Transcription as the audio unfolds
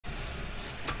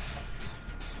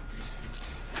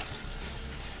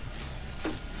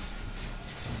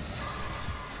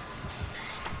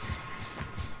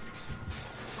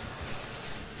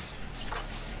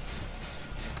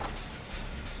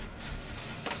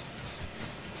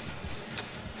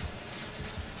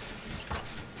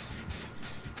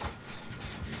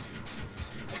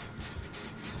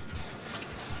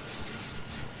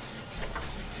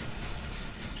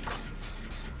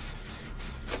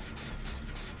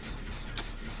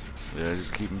Yeah,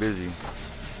 just keep him busy.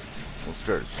 We'll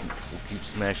keep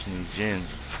smashing these gens.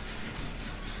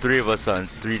 There's 3 of us on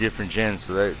 3 different gens,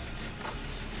 so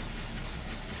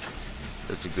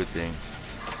that's a good thing.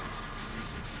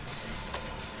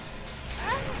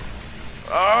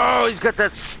 Oh, he's got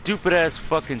that stupid ass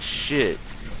fucking shit.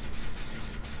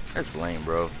 That's lame,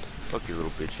 bro. Fuck your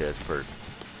little bitch ass perk.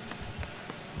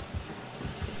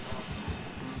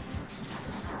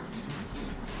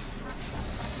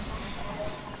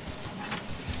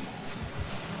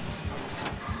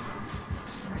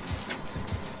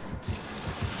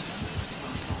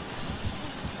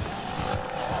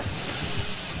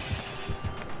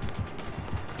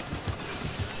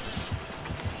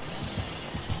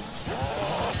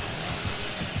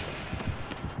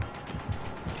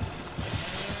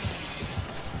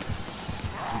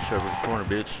 Over the corner,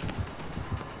 bitch.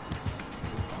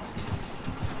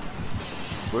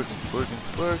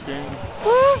 Working.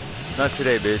 Woo! Not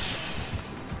today, bitch.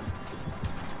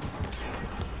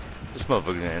 This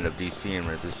motherfucker's gonna end up DCing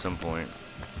right at some point.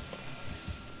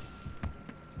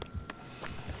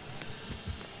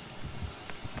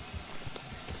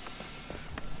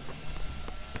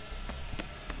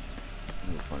 I'm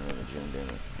gonna find another gym, damn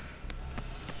it.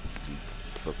 This dude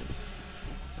fucking.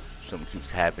 Something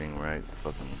keeps happening, right?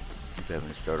 Fucking keep having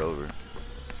to start over.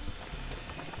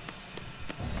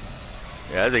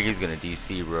 Yeah, I think he's gonna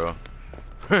DC, bro.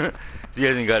 So he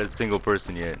hasn't got a single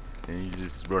person yet, and he's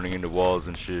just running into walls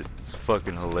and shit. It's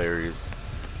fucking hilarious.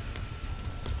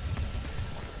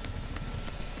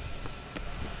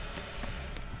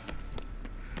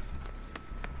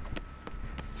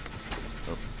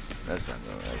 Oh, that's not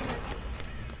going right.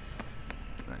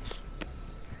 Nice.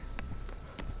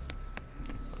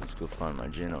 Let's go find my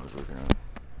gen I was looking at.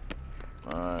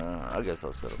 I guess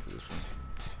I'll settle for this one.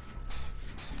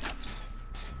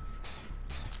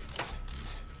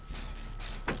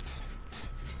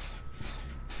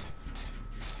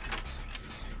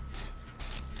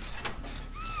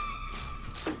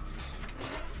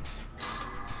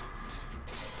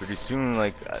 Pretty soon,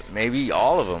 like, maybe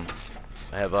all of them.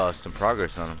 I have some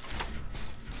progress on them.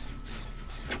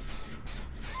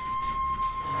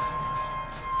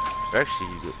 Actually,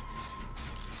 he's got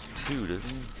 2, doesn't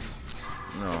he?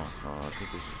 No, I think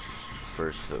this is his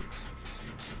first hook.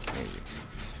 Maybe.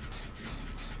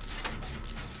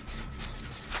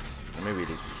 Or maybe it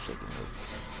is his second hook.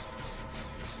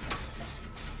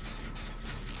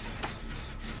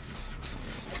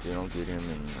 If they don't get him,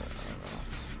 and I don't know.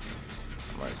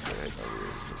 I might say I know where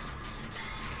it is.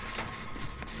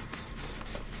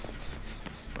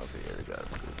 Okay, yeah, they got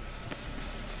him. Good.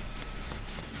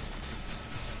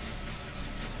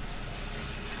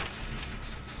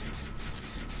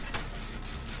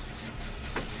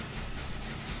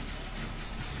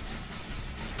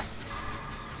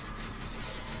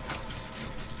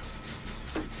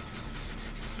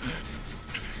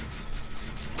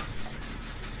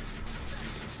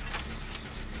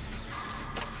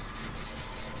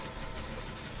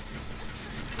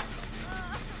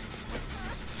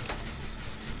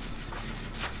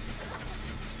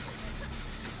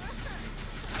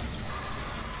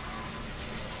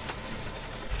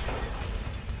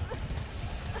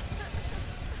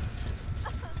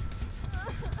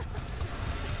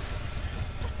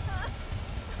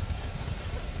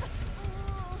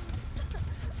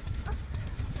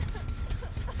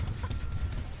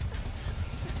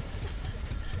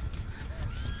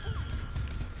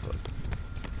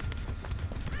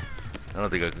 I don't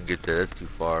think I can get there. That's too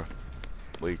far.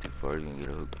 Way too far. You can get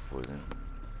a hook before then.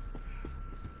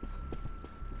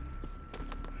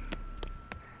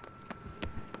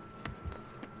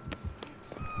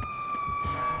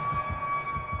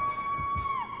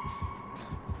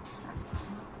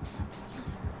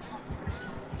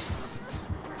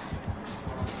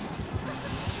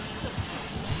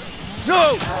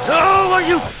 No! No! Are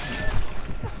you?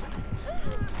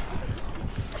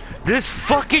 This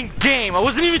fucking game! I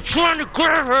wasn't even trying to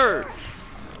grab her!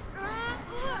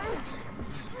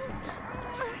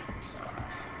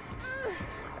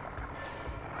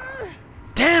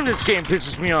 Damn, this game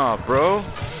pisses me off, bro.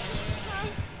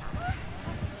 I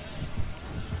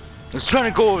was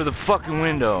trying to go over the fucking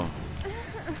window.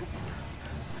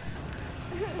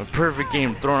 A perfect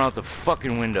game thrown out the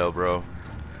fucking window, bro.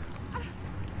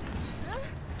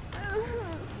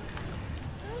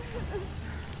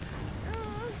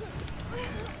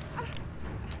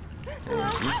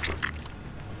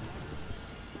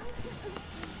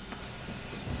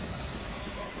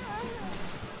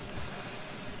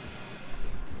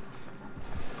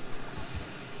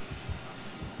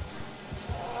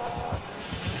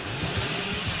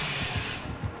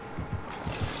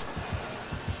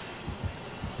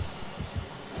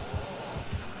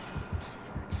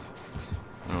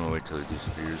 until it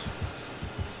disappears.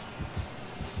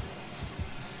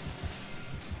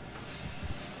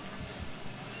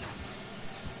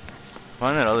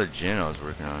 Find that other gin I was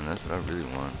working on. That's what I really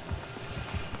want.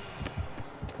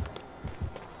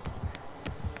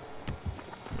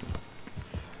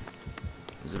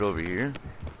 Is it over here?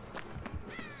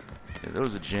 Yeah, there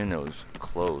was a gin that was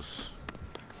close.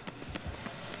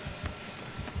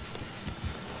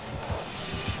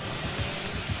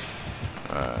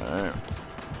 Alright.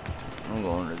 I'm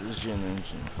going to this gin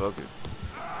engine. Fuck it.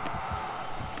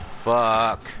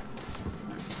 Fuck.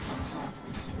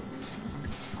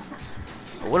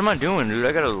 What am I doing, dude?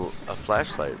 I got a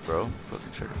flashlight, bro.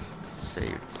 Fucking try to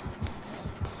save.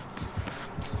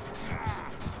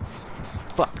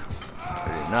 Fuck.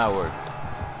 It did not work.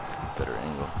 Better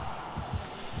angle.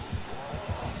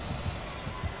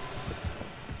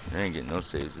 I ain't getting no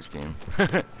saves this game.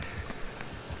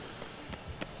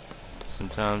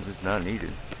 Sometimes it's not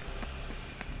needed.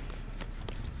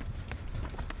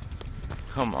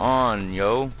 Come on,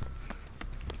 yo.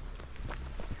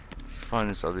 Let's find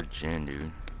this other gin, dude.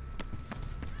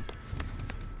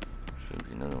 Should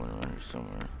be another one around here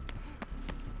somewhere.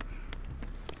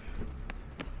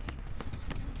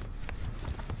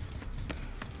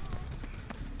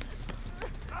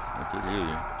 I could hear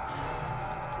you.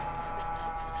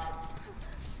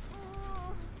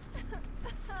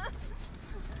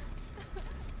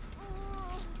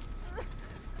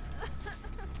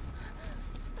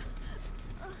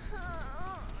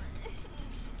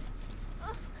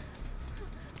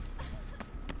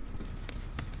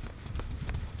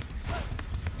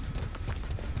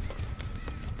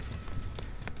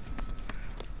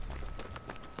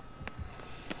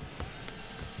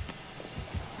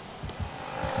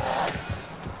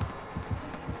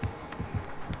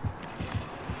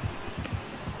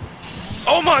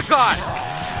 Oh my god!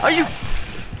 Are you...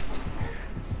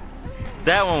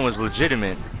 That one was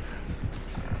legitimate.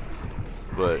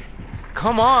 But...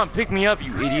 Come on, pick me up,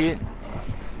 you idiot.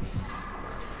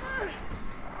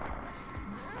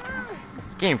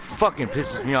 Game fucking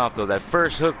pisses me off though. That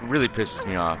first hook really pisses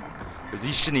me off. Because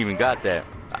he shouldn't even got that.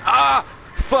 Ah!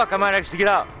 Fuck, I might actually get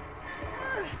out.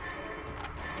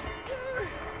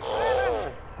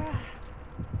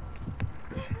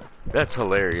 That's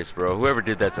hilarious, bro. Whoever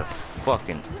did that's a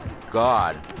fucking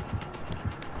god.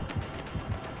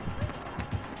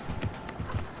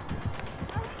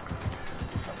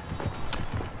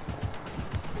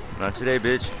 Not today,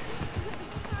 bitch.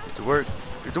 Get to work.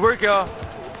 Get to work, y'all.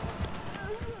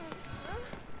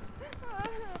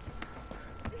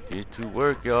 Get to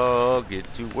work, y'all.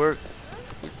 Get to work.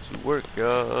 Get to work,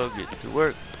 y'all. Get to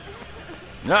work.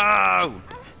 No! I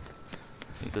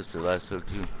think that's the last hook,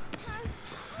 too.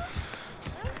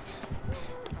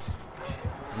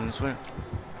 This way.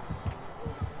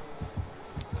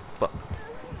 Fuck.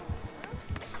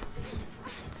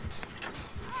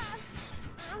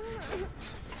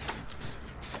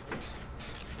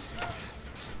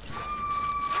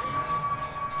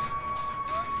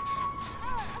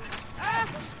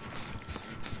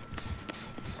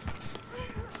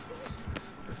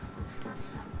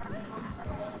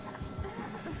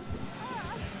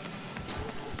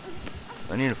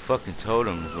 I need a fucking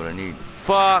totem is what I need.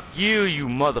 Fuck you, you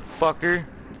motherfucker.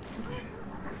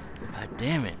 God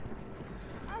damn it.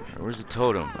 Where's the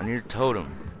totem? I need a totem.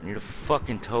 I need a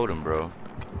fucking totem, bro.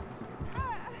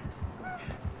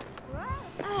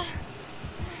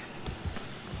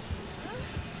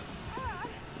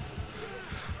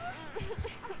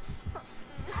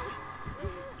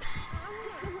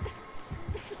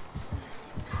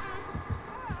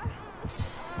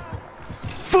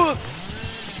 Fuck!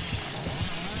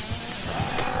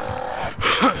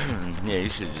 Yeah, you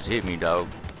should've just hit me, dog.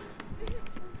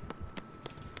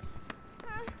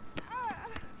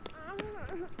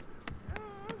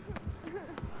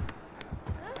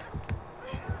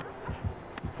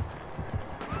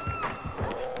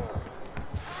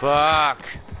 Fuck!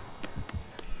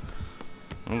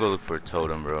 I'm gonna go look for a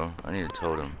totem, bro. I need a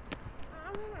totem.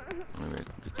 Maybe I can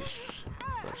get this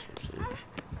flashlight saved.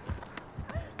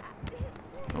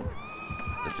 Nope.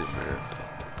 That's it for her.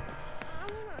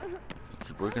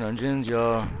 Keep working on gens,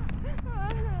 y'all.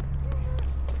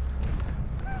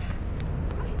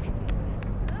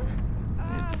 I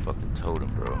need the fucking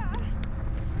totem, bro.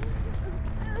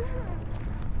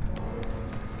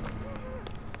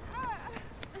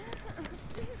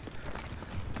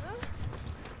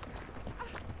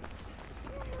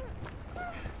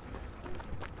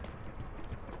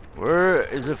 Where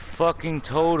is a fucking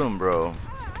totem, bro?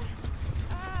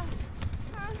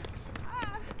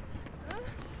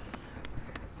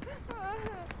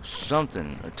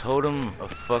 something. A totem, a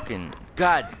fucking...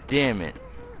 God damn it.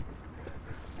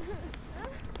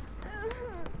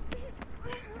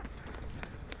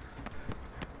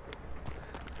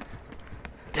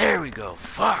 There we go.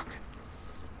 Fuck.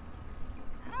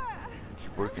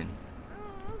 Keep working.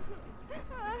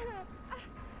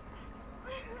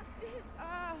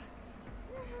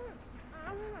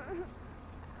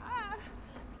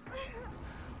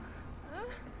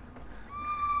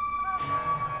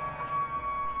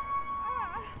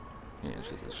 Yeah, it's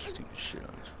just this stupid shit on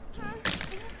this.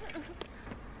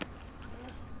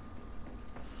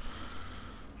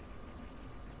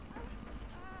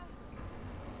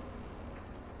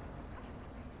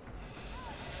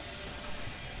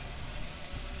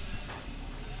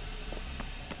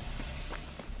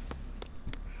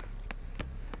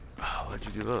 Oh, why'd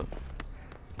you give up?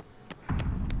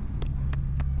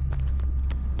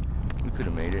 We could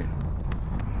have made it.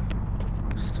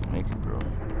 Just to make it, bro.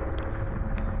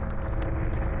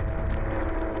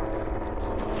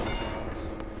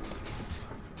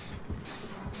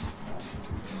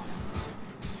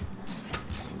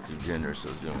 Gender so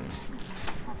doing.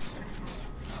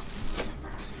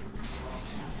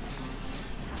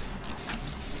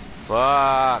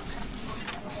 Fuck.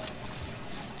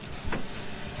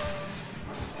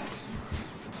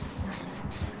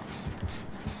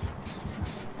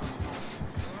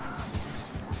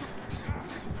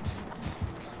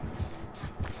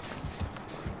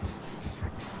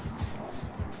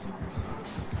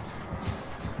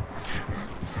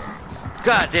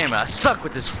 God damn it, I suck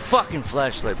with this fucking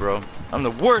flashlight, bro. I'm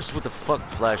the worst with the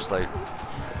fucking flashlight.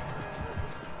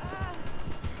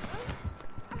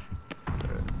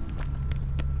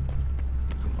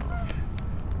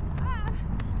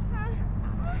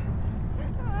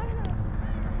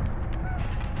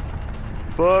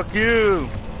 Fuck you!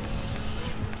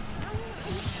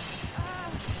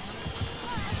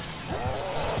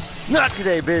 Not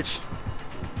today, bitch!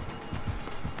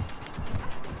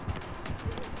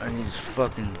 I need this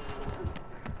fucking...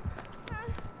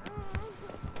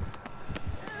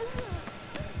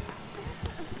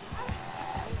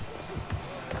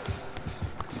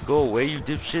 Go away, you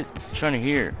dipshit. I'm trying to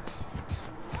hear.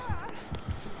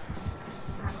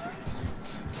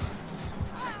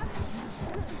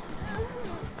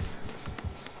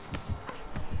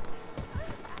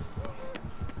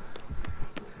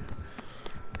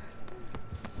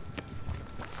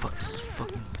 Fuck this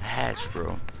fucking hatch,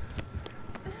 bro.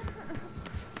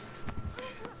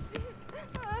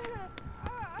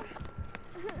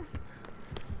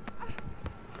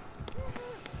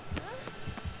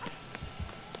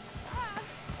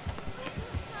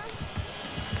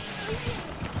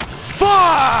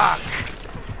 Fuck!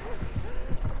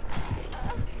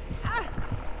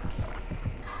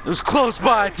 It was close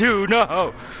by too,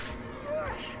 no!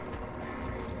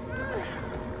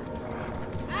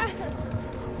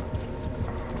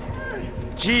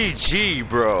 GG,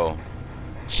 bro.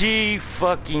 G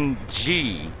fucking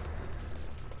G.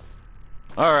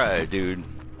 Alright, dude.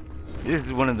 This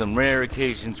is one of them rare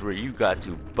occasions where you got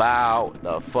to bow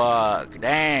the fuck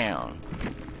down.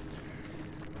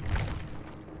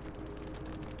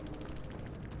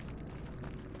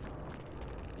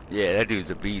 Yeah, that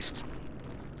dude's a beast.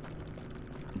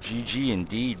 GG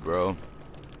indeed, bro.